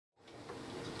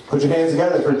Put your hands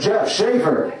together for Jeff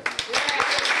Schaeffer.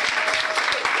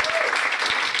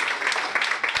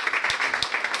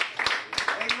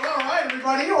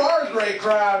 Everybody, you are a great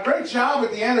crowd. Great job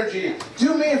with the energy.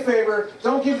 Do me a favor,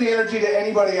 don't give the energy to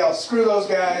anybody else. Screw those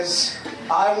guys.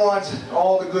 I want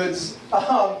all the goods.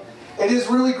 It is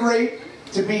really great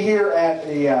to be here at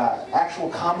the actual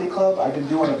comedy club. I've been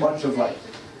doing a bunch of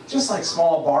just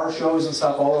small bar shows and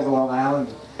stuff all over Long Island.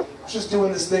 I was just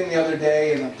doing this thing the other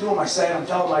day, and I'm doing my set, I'm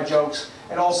telling my jokes,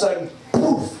 and all of a sudden,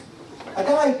 poof, a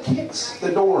guy kicks the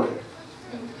door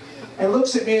and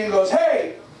looks at me and goes,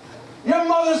 "Hey, your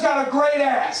mother's got a great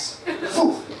ass."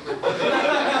 Poof.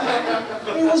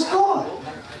 He was gone.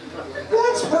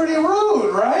 That's pretty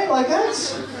rude, right?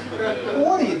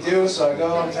 What do you do? So I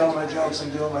go, I'm telling my jokes,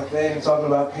 I'm doing my thing, I'm talking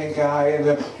about pink eye, and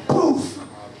then poof,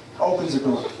 opens the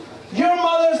door. "Your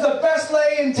mother's the best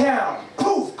lay in town."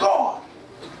 Poof, gone.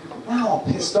 Now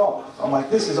I'm pissed off. I'm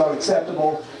like, this is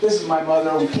unacceptable. This is my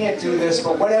mother. We can't do this,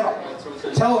 but whatever.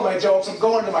 Telling my jokes, I'm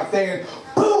going to my thing, and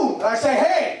boom! And I say,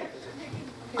 "Hey,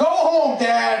 go home,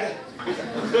 Dad."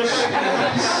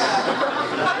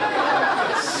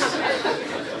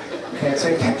 Can't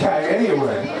take that guy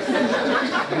anywhere.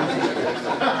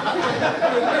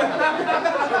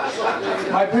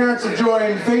 My parents have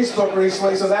joined Facebook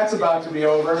recently, so that's about to be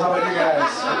over. How about you guys?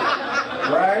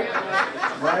 Right?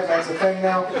 That's a thing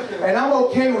now. And I'm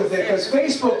okay with it, because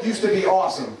Facebook used to be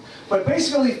awesome. But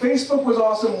basically, Facebook was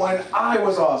awesome when I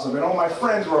was awesome, and all my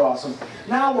friends were awesome.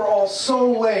 Now we're all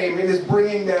so lame, it is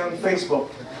bringing down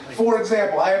Facebook. For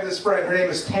example, I have this friend, her name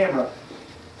is Tamara.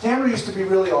 Tamara used to be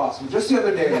really awesome. Just the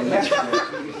other day, yesterday,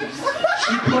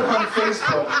 she put on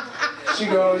Facebook, she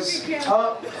goes,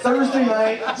 "Thursday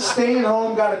night, staying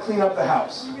home, gotta clean up the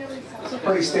house."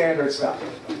 Pretty standard stuff.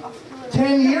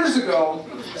 10 years ago,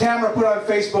 Tamara put on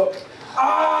Facebook,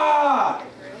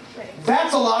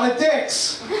 "That's a lot of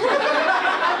dicks."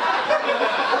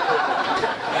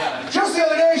 Just the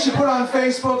other day, she put on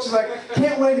Facebook, she's like,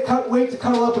 "Can't wait to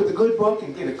cuddle up with a good book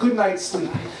and get a good night's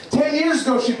sleep." 10 years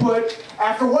ago, she put,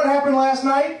 "After what happened last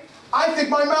night, I think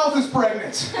my mouth is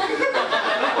pregnant."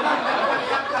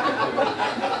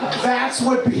 That's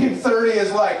what being 30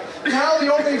 is like. Now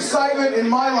the only excitement in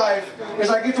my life is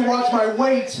I get to watch my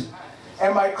weight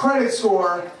and my credit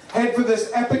score head for this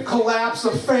epic collapse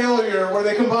of failure where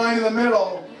they combine in the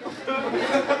middle.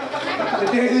 The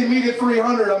day they meet at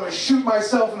 300, I'm going to shoot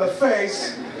myself in the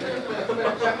face.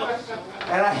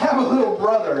 And I have a little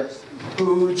brother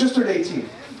who just turned 18,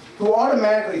 who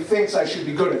automatically thinks I should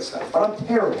be good at stuff, but I'm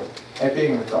terrible at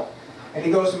being an adult. And he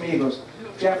goes to me, he goes,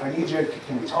 "Jeff, I need you,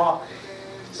 can we talk?"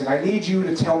 He's like, "I need you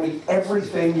to tell me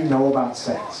everything you know about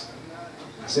sex."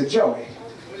 I said, "Joey,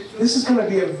 this is going to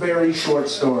be a very short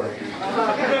story."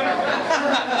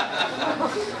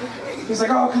 He's like,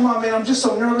 "Oh, come on, man, I'm just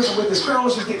so nervous. I'm with this girl,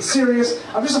 she's getting serious.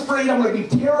 I'm just afraid I'm going to be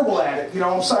terrible at it.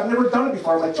 I've never done it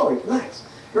before." I'm like, "Joey, relax.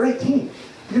 You're 18.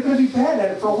 You're going to be bad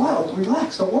at it for a while.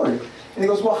 Relax, don't worry." And he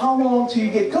goes, "Well, how long till you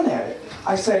get good at it?"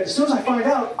 I said, "As soon as I find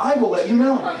out, I will let you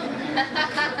know."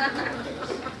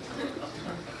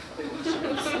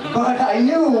 But I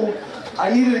knew I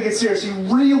needed to get serious. He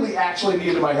really actually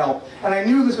needed my help. And I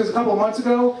knew this because a couple of months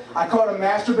ago, I caught him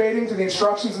masturbating to the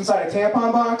instructions inside a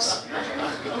tampon box.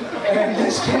 And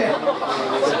this kid,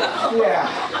 yeah,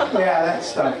 that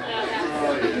stuff.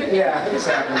 Yeah,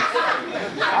 exactly.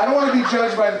 I don't want to be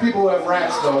judged by the people who have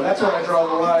rats, though. That's where I draw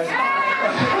the line.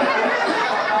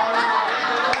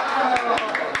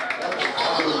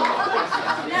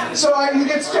 So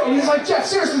he's like, "Jeff,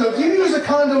 seriously though, do you use a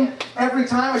condom every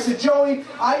time?" I said, "Joey,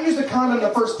 I used a condom the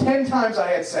first 10 times I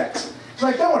had sex." He's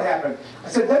like, "Then what happened?" I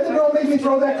said, "Then the girl made me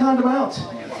throw that condom out."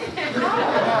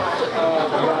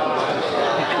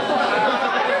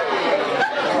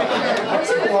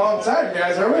 That's a long time,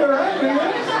 guys. Are we all right?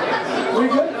 We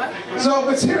good? So,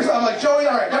 but seriously, I'm like, "Joey,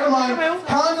 all right, never mind.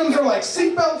 Condoms are like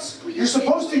seatbelts. You're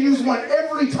supposed to use one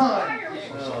every time.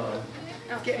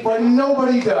 But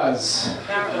nobody does.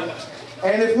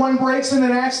 And if one breaks in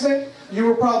an accident, you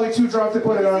were probably too drunk to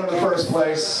put it on in the first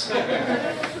place."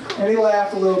 And he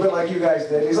laughed a little bit like you guys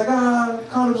did. He's like,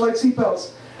 "Condoms like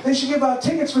seatbelts. They should give out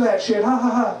tickets for that shit. Ha ha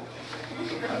ha."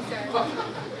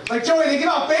 Like, "Joey, they give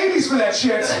out babies for that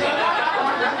shit."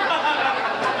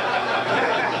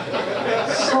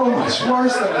 So much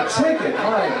worse than a ticket.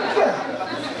 My God.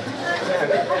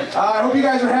 I hope you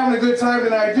guys are having a good time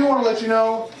tonight. I do want to let you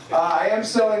know, I am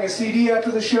selling a CD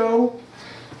after the show.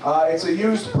 It's a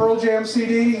used Pearl Jam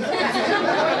CD.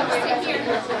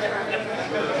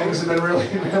 Things have been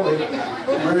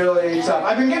really tough.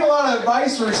 I've been getting a lot of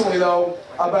advice recently, though,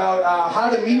 about how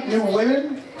to meet new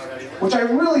women, which I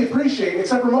really appreciate,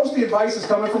 except for most of the advice is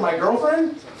coming from my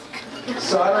girlfriend.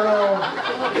 So I don't know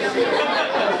how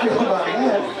I feel about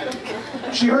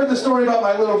that. She heard the story about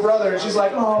my little brother, and she's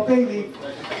like, oh, baby,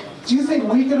 do you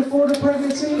think we can afford a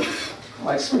pregnancy? I'm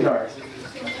like, sweetheart,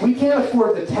 we can't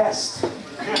afford the test.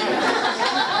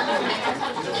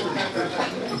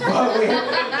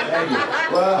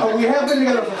 Well, we have been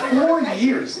together for 4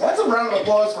 years. That's a round of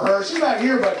applause for her. She's not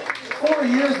here, but 4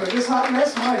 years, but this hot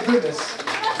mess, my goodness.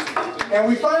 And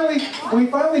we finally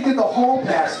did the hall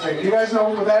pass thing. Do you guys know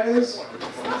what that is?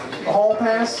 The hall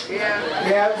pass?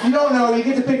 Yeah, if you don't know, you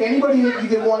get to pick anybody you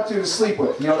can want to sleep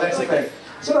with. You know, that's the thing.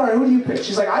 So, all right, who do you pick?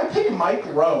 She's like, I pick Mike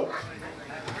Rowe.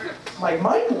 I'm like,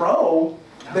 Mike Rowe?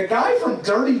 The guy from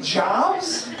Dirty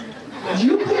Jobs?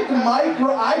 You pick Mike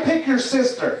Rowe, I pick your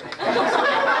sister.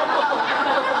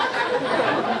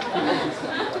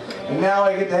 And now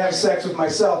I get to have sex with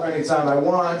myself anytime I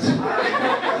want.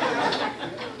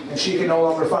 And she can no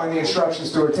longer find the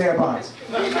instructions to her tampons.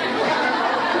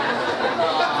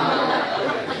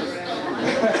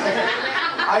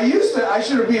 I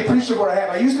should be appreciative of what I have.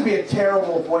 I used to be a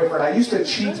terrible boyfriend. I used to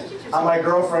cheat on my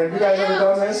girlfriend. You guys ever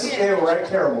done this? Ew, right?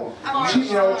 Terrible.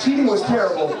 Cheating was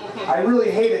terrible. I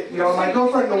really hate it. My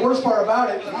girlfriend, the worst part about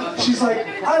it, she's like,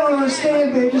 I don't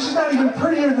understand, baby. She's not even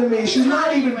prettier than me. She's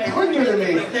not even prettier than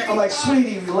me. I'm like,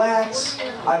 sweetie, relax.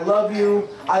 I love you.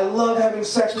 I love having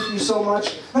sex with you so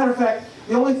much. Matter of fact,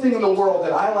 the only thing in the world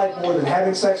that I like more than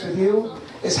having sex with you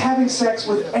is having sex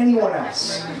with anyone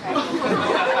else.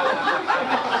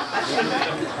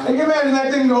 I can imagine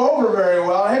that didn't go over very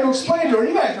well. I had to explain to her.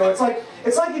 You guys know, it's like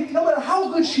if, no matter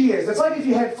how good she is, it's like if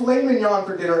you had filet mignon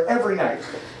for dinner every night.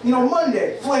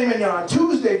 Monday, filet mignon.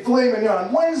 Tuesday, filet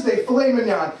mignon. Wednesday, filet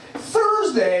mignon.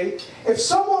 Thursday, if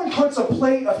someone puts a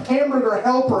plate of hamburger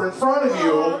helper in front of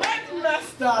you, oh, that's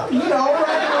messed up.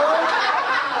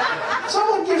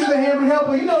 Someone gives you the hamburger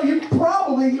helper, you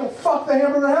probably fuck the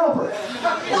hamburger helper.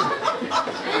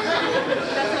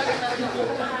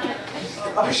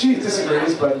 Oh, she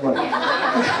disagrees, but whatever.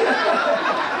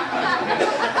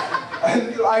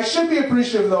 I should be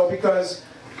appreciative, though, because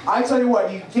I tell you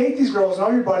what, you date these girls and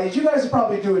all your buddies, you guys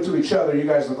probably do it to each other. You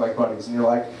guys look like buddies, and you're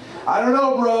like, I don't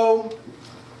know, bro.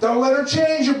 Don't let her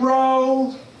change you,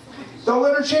 bro. Don't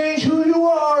let her change who you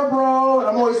are, bro. And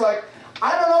I'm always like,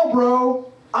 I don't know, bro.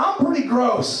 I'm pretty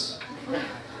gross.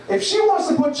 If she wants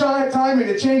to put time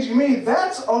into changing me,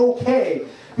 that's okay.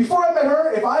 Before I met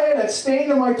her, if I had a stain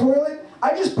on my toilet,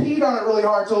 I just peed on it really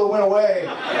hard till it went away.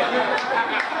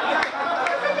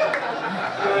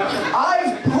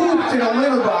 I've pooped in a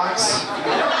litter box.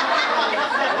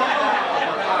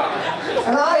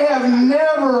 And I have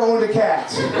never owned a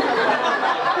cat.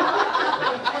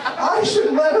 I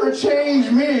should let her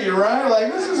change me, right?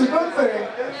 Like, this is a good thing.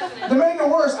 To make it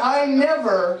worse, I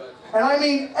never, and I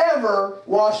mean ever,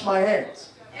 wash my hands.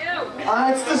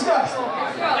 It's disgusting.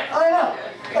 I know.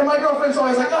 And my girlfriend's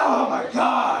always like, oh my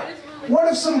God. What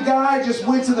if some guy just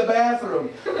went to the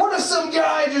bathroom? What if some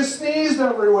guy just sneezed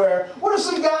everywhere? What if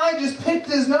some guy just picked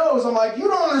his nose? I'm like, you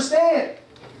don't understand.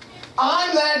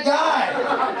 I'm that guy.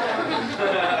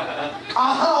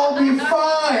 I'll be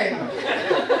fine.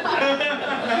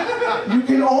 You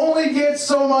can only get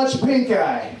so much pink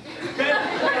eye.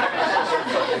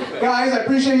 Guys, I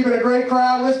appreciate you've been a great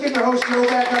crowd. Let's get your host Joe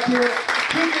back up here.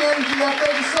 Keep the energy up.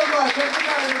 Thank you so much. Good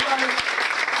night, everybody.